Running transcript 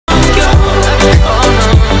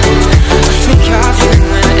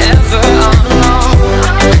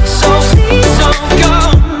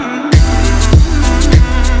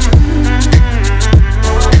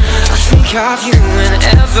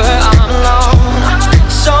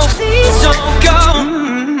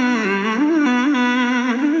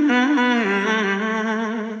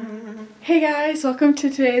welcome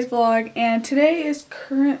to today's vlog, and today is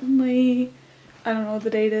currently, I don't know what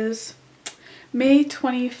the date is, May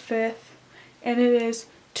 25th, and it is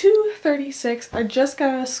 2:36. I just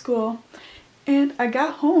got out of school, and I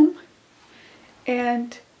got home,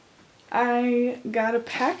 and I got a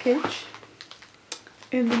package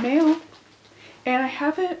in the mail, and I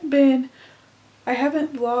haven't vlogged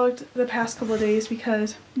the past couple of days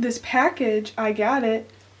because this package, I got it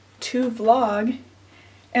to vlog,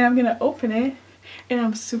 and I'm gonna open it, and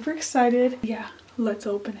I'm super excited. Yeah, let's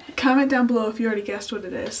open it. Comment down below if you already guessed what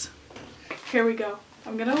it is. Here we go.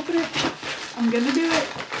 I'm gonna open it. I'm gonna do it.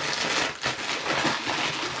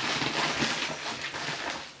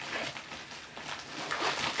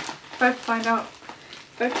 If I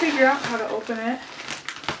figure out how to open it.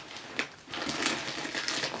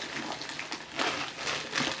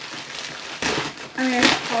 I mean,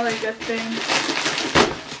 it's probably a good thing.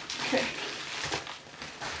 Okay.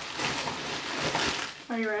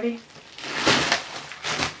 Are you ready?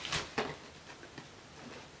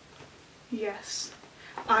 Yes.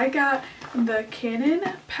 I got the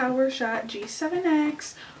Canon PowerShot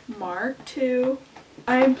G7X Mark II.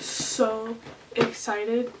 I'm so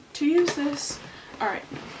excited to use this. Alright.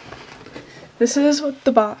 This is what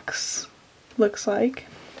the box looks like.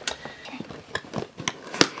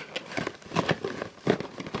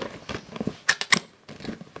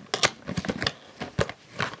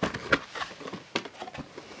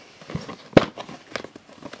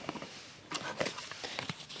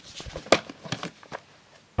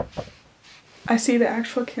 I see the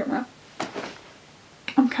actual camera.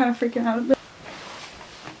 I'm kind of freaking out a bit.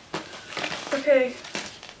 Okay.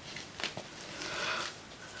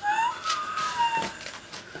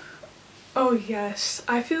 Oh yes,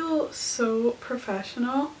 I feel so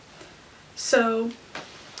professional. So,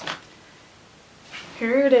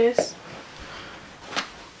 here it is.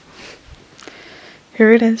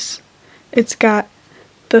 Here it is. It's got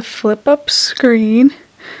the flip up screen.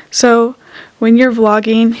 So, when you're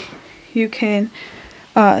vlogging, you can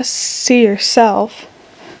see yourself.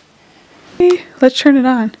 Let's turn it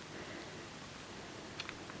on.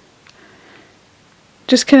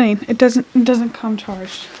 Just kidding. It doesn't come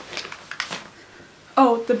charged.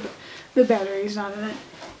 Oh, the battery's not in it.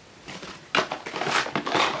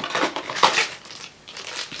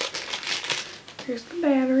 Here's the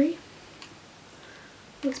battery.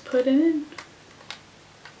 Let's put it in.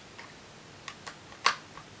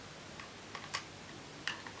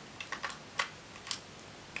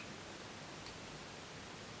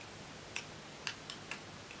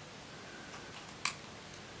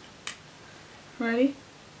 Ready?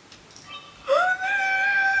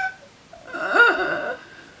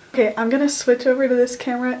 Okay, I'm gonna switch over to this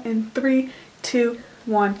camera in 3, 2,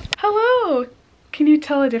 1. Hello! Can you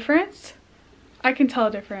tell a difference? I can tell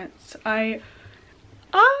a difference. I'm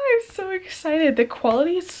so excited. The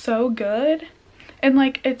quality is so good, and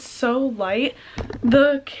like it's so light.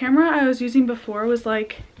 The camera I was using before was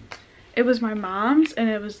like, it was my mom's, and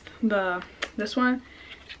it was this one,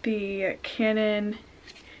 the Canon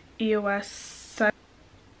EOS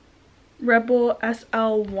Rebel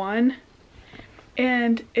SL1,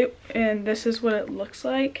 and this is what it looks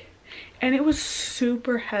like, and it was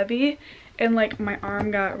super heavy, and like my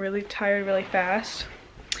arm got really tired really fast,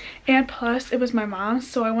 and plus it was my mom's,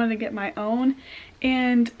 so I wanted to get my own.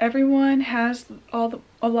 And everyone has a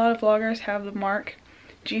lot of vloggers have the Mark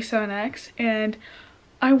G7X, and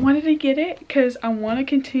I wanted to get it because I want to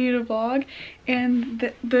continue to vlog.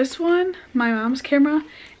 And this one, my mom's camera,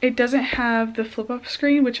 it doesn't have the flip up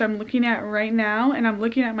screen, which I'm looking at right now, and I'm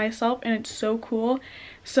looking at myself, and it's so cool.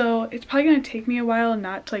 So it's probably going to take me a while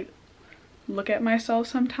not to like look at myself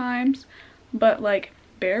sometimes, but like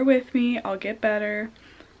bear with me, I'll get better.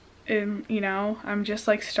 And you know, I'm just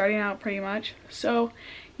like starting out pretty much. So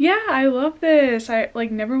yeah, I love this. I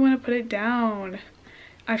like never want to put it down.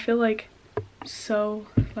 I feel like so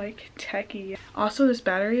like techie. Also, this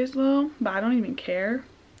battery is low, but I don't even care.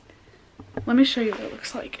 Let me show you what it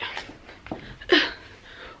looks like.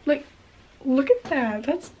 Like, look at that.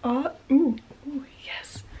 That's all. Ooh,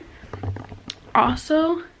 yes.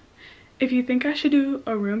 Also, if you think I should do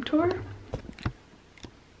a room tour,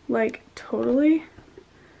 like totally.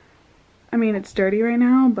 I mean, it's dirty right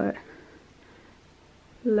now, but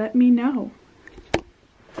let me know.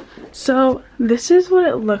 So this is what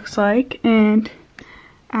it looks like, and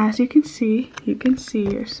as you can see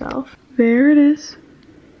yourself. There it is.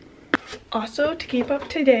 Also, to keep up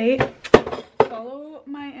to date, follow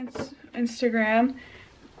my Instagram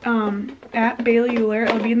at Baileyuhler.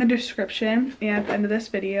 It'll be in the description and at the end of this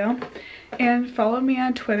video. And follow me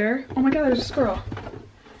on Twitter. Oh my god, there's a squirrel.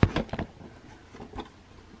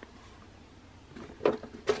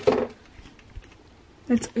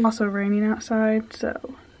 It's also raining outside,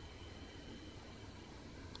 so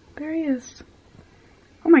there he is.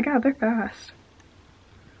 Oh my god, they're fast.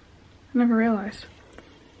 I never realized.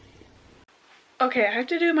 Okay, I have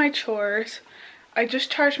to do my chores. I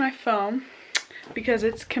just charged my phone because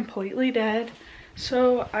it's completely dead.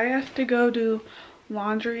 So I have to go do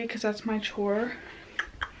laundry because that's my chore.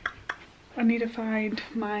 I need to find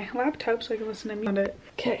my laptop so I can listen to music.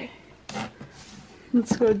 Okay,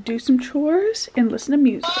 let's go do some chores and listen to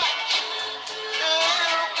music.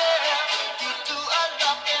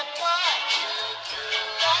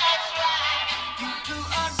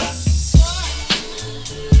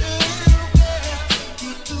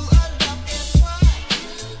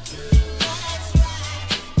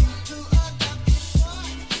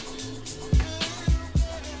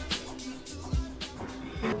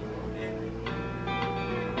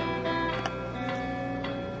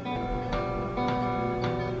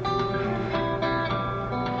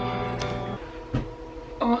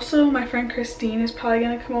 Also, my friend Christine is probably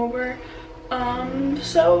gonna come over.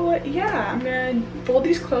 So yeah, I'm gonna fold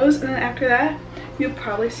these clothes and then after that, you'll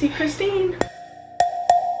probably see Christine.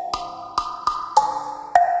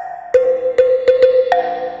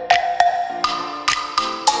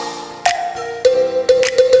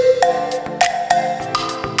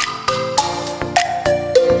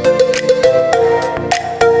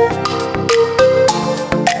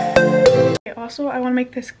 Also, I want to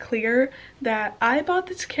make this clear that I bought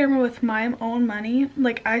this camera with my own money.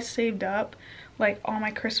 Like, I saved up like all my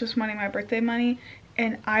Christmas money, my birthday money,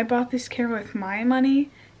 and I bought this camera with my money,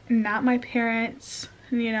 not my parents',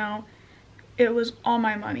 you know. It was all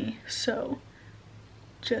my money. So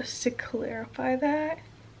just to clarify that,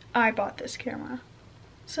 I bought this camera.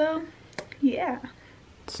 So yeah,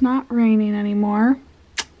 it's not raining anymore,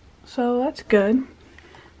 so that's good.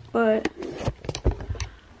 But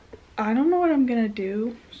I don't know what I'm gonna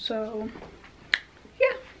do, so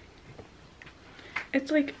yeah. It's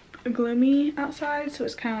like gloomy outside, so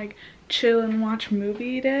it's kind of like chill and watch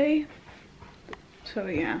movie day. So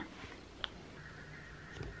yeah.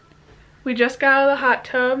 We just got out of the hot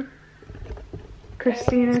tub.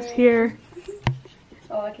 Christina's here.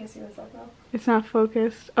 Oh, I can't see myself now. It's not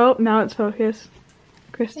focused. Oh, now it's focused.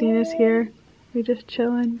 Christina's here. We just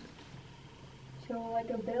chilling. Chilling like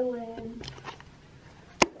a villain.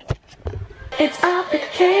 It's our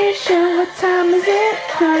vacation, what time is it?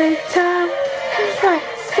 Party time. It's like,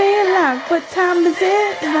 say it loud, what time is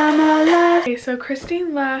it? I'm alive. Okay, so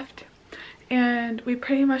Christine left and we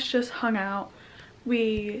pretty much just hung out.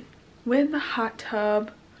 We went in the hot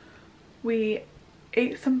tub, we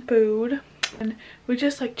ate some food, and we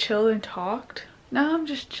just like chilled and talked. Now I'm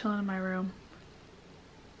just chilling in my room.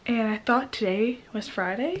 And I thought today was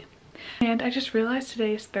Friday, and I just realized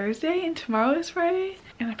today is Thursday and tomorrow is Friday,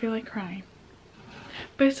 and I feel like crying.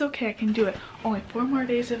 But it's okay, I can do it. Only 4 more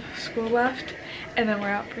days of school left and then we're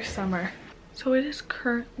out for summer. So it is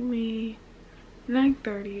currently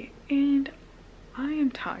 9:30 and I am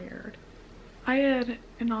tired. I had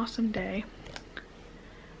an awesome day.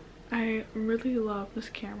 I really love this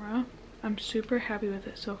camera. I'm super happy with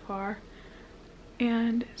it so far.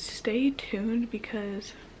 And stay tuned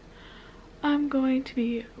because I'm going to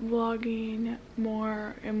be vlogging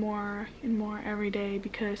more and more and more every day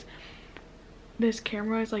because this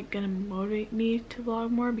camera is like gonna motivate me to vlog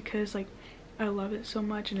more because like I love it so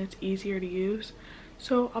much and it's easier to use.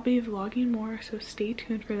 So I'll be vlogging more, so stay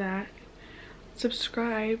tuned for that.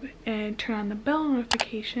 Subscribe and turn on the bell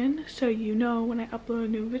notification so you know when I upload a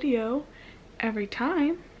new video every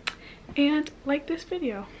time, and like this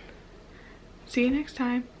video. See you next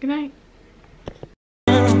time. Good night.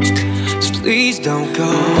 Please don't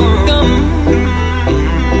go.